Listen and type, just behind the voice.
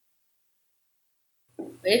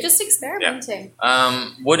We're just experimenting. Yeah.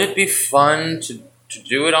 Would it be fun to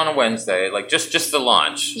do it on a Wednesday, like just the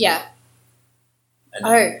launch? Yeah.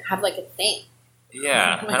 And have like a thing.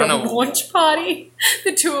 Yeah, like I don't know. Launch party.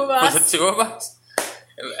 The two of us. Was it two of us?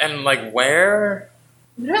 And like where?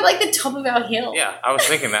 We're at like the top of our hill. Yeah, I was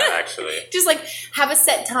thinking that actually. Just like have a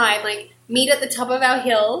set time, like meet at the top of our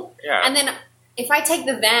hill. Yeah. And then if I take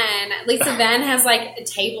the van, at least the van has like a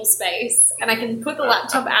table space and I can put the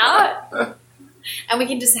laptop out and we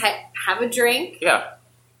can just have a drink. Yeah.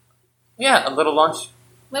 Yeah, a little lunch.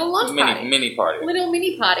 Little lunch party. Mini party. Little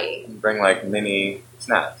mini party. Bring like mini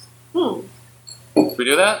snacks. Should we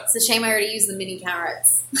do that? It's a shame I already used the mini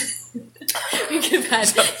carrots. We could have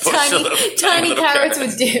had tiny carrots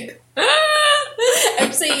with dip.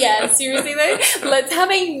 Actually, yeah, seriously though, let's have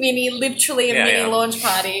a literally a mini launch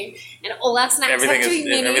party, and all our snacks have to be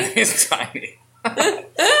mini. Everything is tiny.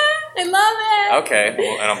 I love it.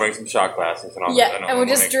 Okay, and I'll bring some shot glasses, and we'll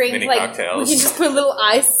just drink like cocktails. We can just put a little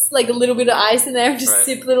ice, like a little bit of ice in there, and just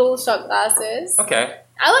sip little shot glasses. Okay.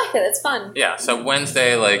 I like it. It's fun. Yeah. So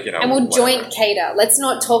Wednesday, like and we'll joint cater. Let's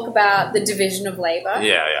not talk about the division of labor.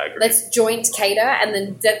 Yeah, I agree. Let's joint cater, and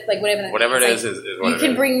then like whatever it is what you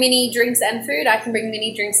can bring mini drinks and food. I can bring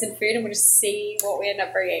mini drinks and food, and we'll just see what we end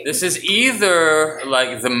up bringing. This is either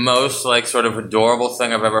like the most like sort of adorable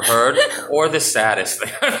thing I've ever heard, or the saddest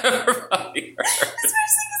thing I've ever heard. Especially because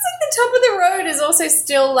like the top of the road is also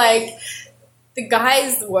still like. The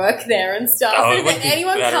guys work there and stuff. Oh, and if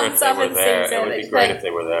anyone comes up and sings it would be great if they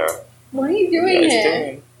were there. What are you doing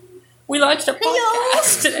here? We launched a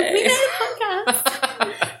podcast today. We made a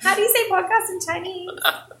podcast. How do you say podcast in Chinese?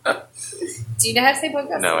 Do you know how to say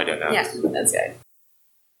podcast? No, I don't know. Yeah, that's good.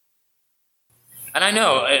 And I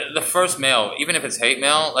know the first mail, even if it's hate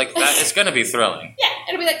mail, like that, it's going to be thrilling. Yeah,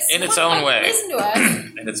 it'll be like in its own way. Listen to us.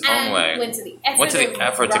 In its own way. Went to the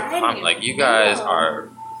effort to come. Like you guys are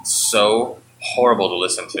so horrible to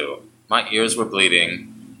listen to. My ears were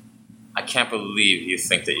bleeding. I can't believe you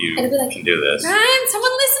think that you can do this. Ryan,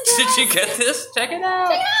 someone listen to us. Did you get this? Check it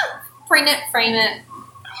out. Frame it. Oh, yeah,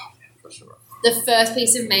 for sure. The first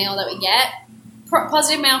piece of mail that we get,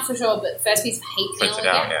 positive mail for sure, but first piece of hate mail we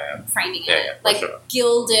get, framing it. Like sure.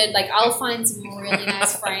 Gilded, like I'll find some really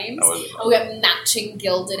nice frames. I'll get matching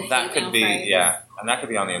gilded hate mail frames. That could be, and that could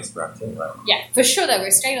be on the Instagram too, right? Yeah, for sure though,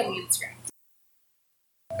 we're straight on the Instagram.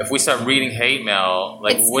 If we start reading hate mail,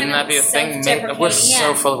 like, wouldn't that be a thing? We're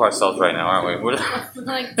so full of ourselves right now, aren't we?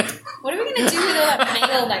 Like, what are we going to do with all that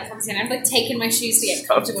mail that comes in? I've like taken my shoes to get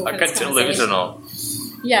comfortable with this delusional.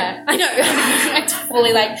 Yeah, I know. I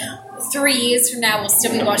totally like 3 years from now we'll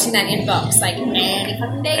still be watching that inbox like any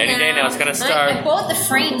fucking day Any day now, it's going to start. I bought the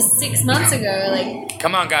frames 6 months ago. Like,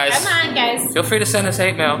 come on, guys. Feel free to send us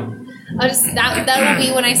hate mail. That will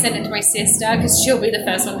be when I send it to my sister because she'll be the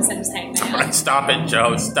first one to send us hate mail. Stop it,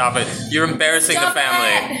 Joe. Stop it. You're embarrassing the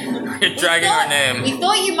family. You're dragging our name. We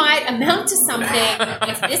thought you might amount to something.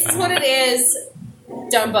 If this is what it is,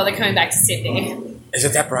 don't bother coming back to Sydney. Is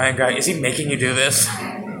it that Brian guy? Is he making you do this?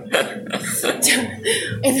 In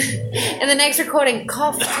the next recording,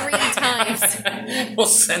 cough 3 times. We'll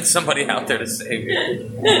send somebody out there to save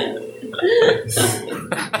you.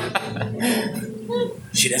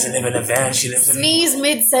 She doesn't live in a van. She lives Sneeze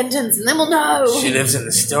mid-sentence and then we'll know. She lives in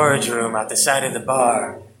the storage room out the side of the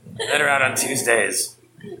bar. Let her out on Tuesdays.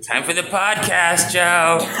 Time for the podcast,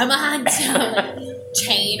 Joe. Come on, Joe.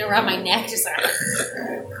 Chain around my neck, just like...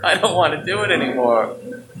 I don't want to do it anymore.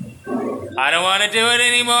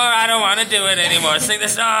 Sing the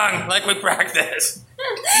song like we practice.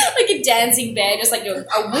 Like a dancing bear, just like a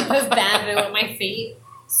whip of bamboo at my feet.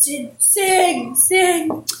 Sing.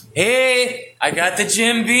 Hey, I got the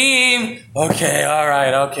Jim Beam. Okay, all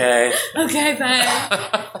right, okay. Okay, fine.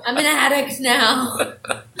 I'm an addict now.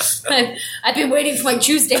 I've been waiting for my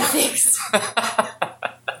Tuesday fix.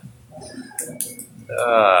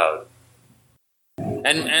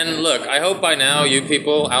 And look, I hope by now you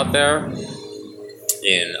people out there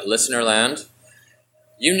in listener land,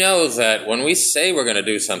 you know that when we say we're going to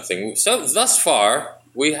do something, so thus far,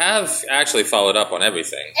 we have actually followed up on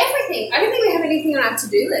everything. Everything. I don't think we have anything on our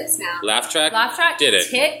to-do list now. Laugh track? Did it.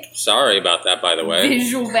 Tick. Sorry about that, by the way.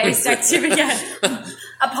 Visual-based activity.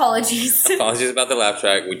 Apologies. Apologies about the laugh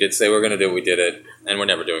track. We did say we were going to do it. We did it. And we're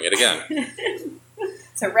never doing it again.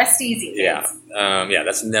 So rest easy, kids. Yeah,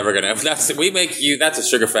 that's never going to... That's a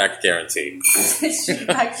sugar fact guarantee. Sugar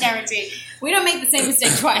fact guarantee. We don't make the same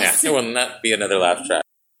mistake twice. Yeah, it will not be another laugh track.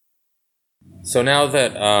 So now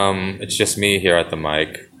that it's just me here at the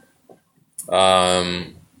mic,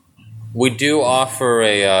 we do offer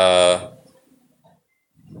a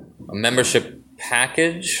membership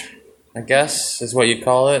package, I guess is what you'd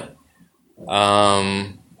call it.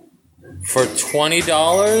 For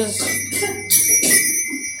 $20.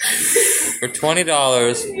 For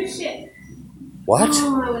 $20. What?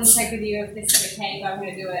 Oh, I want to check with you if this is okay, but I'm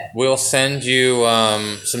going to do it. We'll send you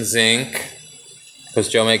some zinc, because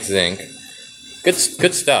Joe makes zinc. Good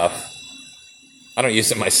stuff. I don't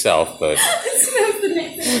use it myself, but... That's the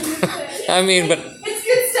next thing. I mean, but... It's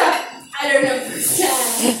good stuff. I don't know if it's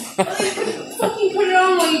fucking put it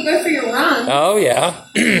on while you go for your run. Oh, yeah.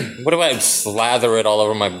 What do I slather it all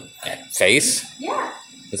over my face? Yeah.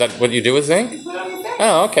 Is that what you do with zinc? You put it on your face.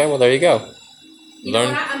 Oh, okay. Well, there you go. You know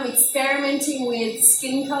what? I'm experimenting with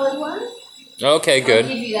skin-colored one. Okay, good.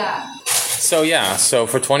 I'll give you that. So yeah, so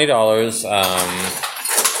for $20,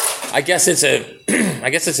 I guess it's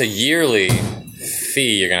a yearly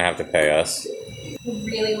fee you're gonna have to pay us. I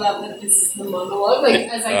really love that this is the monologue, like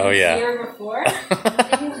as I could hear before.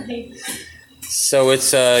 So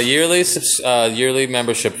it's a yearly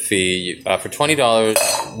membership fee for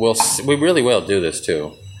 $20. We really will do this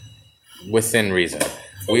too, within reason.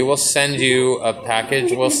 We will send you a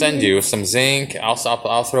package. We'll send you some zinc. I'll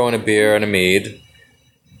throw in a beer and a mead,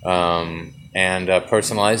 and a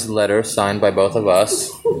personalized letter signed by both of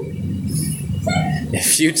us.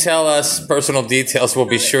 If you tell us personal details, we'll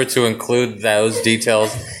be sure to include those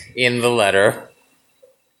details in the letter.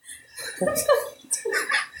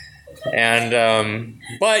 And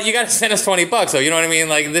but you got to send us $20, though. You know what I mean?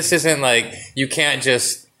 Like, this isn't like you can't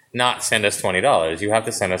just not send us $20. You have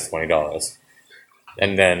to send us $20.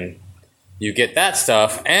 And then you get that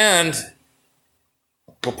stuff, and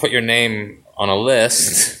we'll put your name on a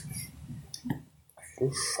list.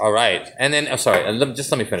 All right. And then, just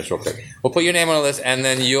let me finish real quick. We'll put your name on a list, and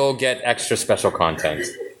then you'll get extra special content.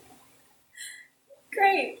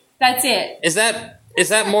 Great. That's it. Is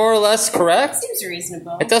that more or less correct? Seems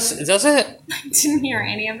reasonable. It does it? I didn't hear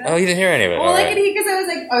any of it. Oh, you didn't hear any of it? All I could hear, because I was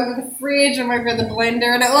like over the fridge, I'm over the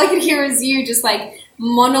blender, and all I could hear was you just like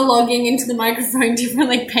monologuing into the microphone different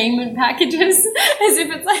like payment packages, as if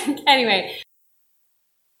it's like, anyway.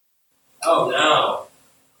 Oh no.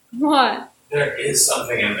 What? There is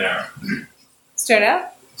something in there. Straight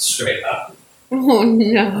up? Straight up. Oh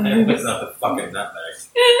no. It's not the fucking nutmeg.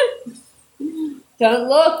 Don't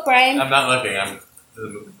look, Brian. I'm not looking. I'm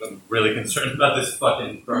really concerned about this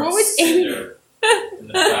fucking burnt What was cinder in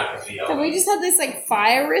the back of the Have we just had this like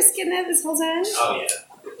fire risk in there this whole time? Oh yeah.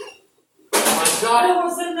 Oh my god, it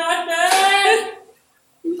was a nutmeg!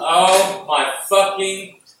 Oh my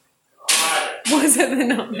fucking god. Was it the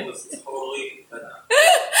nutmeg? It was totally the nutmeg.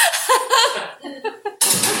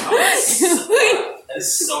 That is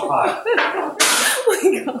so hot. Oh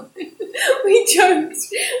my god. We joked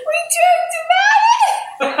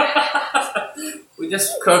about it! We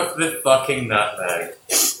just cooked the fucking nutmeg.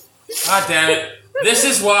 God damn it. This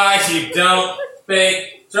is why you don't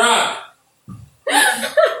bake drunk. Oh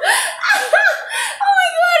my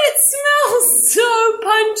god, it smells so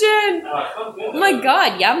pungent! Oh, it smells good. Oh my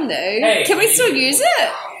god, yum though. Hey, can we still use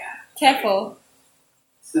it? Careful.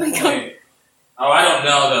 Oh my god. Oh, I don't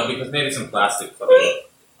know though, because maybe some plastic fucking.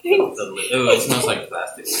 Ooh, it smells like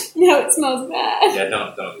plastic. No, it smells bad. Yeah,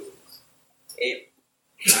 don't do this.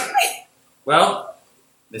 Well,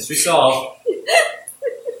 mystery solved.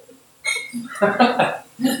 I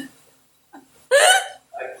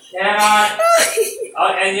cannot.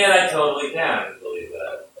 And yet I totally can believe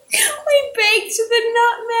that. We baked the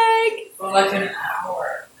nutmeg. For like an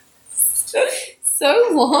hour. So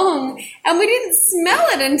long. And we didn't smell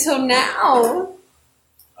it until now.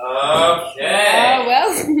 Okay. Oh,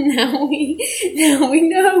 well, now we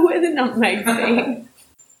know where the nutmeg's been.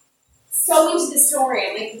 So into the story.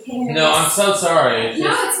 I'm like, no, I'm so sorry. No,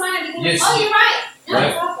 it's fine. Yes. Oh, you're right. No, Right?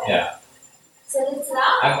 it's not bad. Yeah. So lift it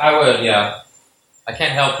up? I would, yeah. I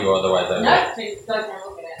can't help you otherwise I would. No, please don't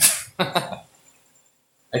look at it.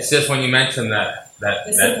 It's just when you mentioned that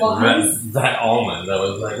almond, I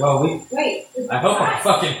was like, well, Wait. I hope my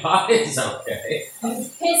fucking pie is okay. I'm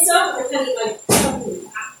pissed off. We're kind of like,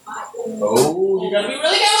 Oh, you gotta be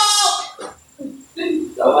really careful!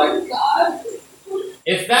 Oh my god.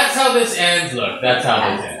 If that's how this ends, look, that's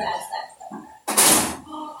how this ends.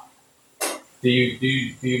 Do you,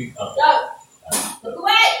 okay. No. Look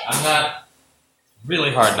away. I'm not,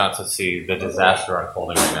 really hard not to see the disaster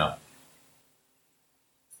unfolding right now.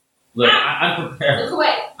 Look, I'm prepared. Look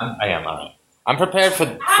away. I am, alright. I'm prepared for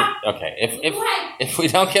okay, if we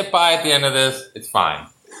don't get by at the end of this, it's fine.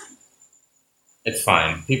 It's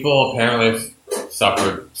fine. People apparently have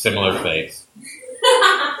suffered similar fates.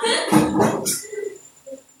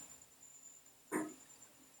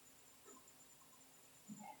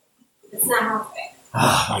 It's not halfway.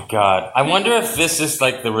 Oh my god. I wonder if this is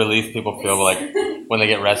like the relief people feel like when they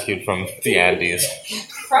get rescued from the Andes.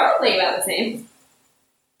 Probably about the same.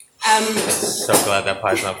 So glad that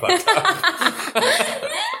pie's not fucked up.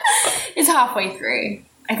 It's halfway through.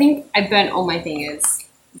 I think I burnt all my fingers.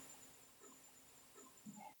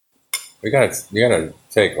 You gotta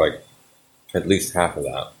take like at least half of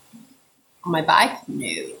that. On my bike? No.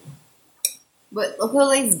 But look at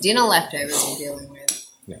all these dinner leftovers we're dealing with.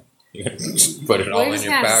 Yeah. You just put it all in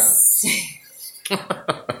your back.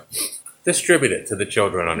 Distribute it to the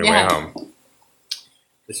children on your way home.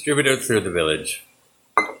 Distribute it through the village.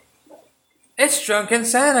 It's Drunken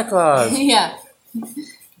Santa Claus. Yeah.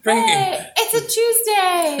 Drinking. Hey, it's a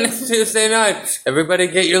Tuesday. It's Tuesday night. Everybody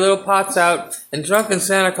get your little pots out, and Drunken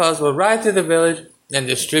Santa Claus will ride through the village and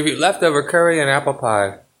distribute leftover curry and apple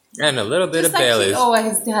pie. And a little bit Just of like Baileys. She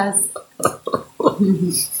always does.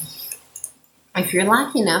 If you're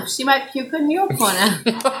lucky enough, she might puke in your corner.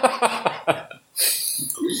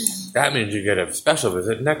 That means you get a special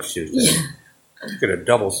visit next Tuesday. Yeah. You get a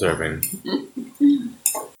double serving.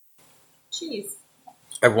 Cheese.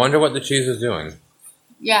 I wonder what the cheese is doing.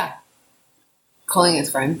 Yeah. Calling his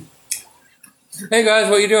friend. Hey guys,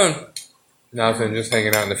 what you doing? Nothing, just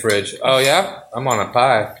hanging out in the fridge. Oh yeah? I'm on a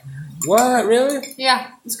pie. What? Really?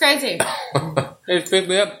 Yeah, it's crazy. They just pick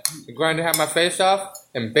me up, grind to have my face off,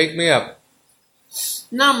 and bake me up.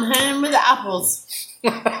 No, I'm hanging with the apples.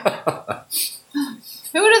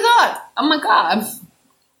 Who would have thought? Oh my god.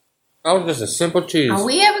 That was just a simple cheese. Are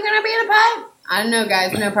we ever going to be in a pie? I don't know,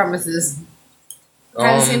 guys. No promises.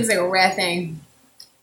 Kind of seems like a rare thing.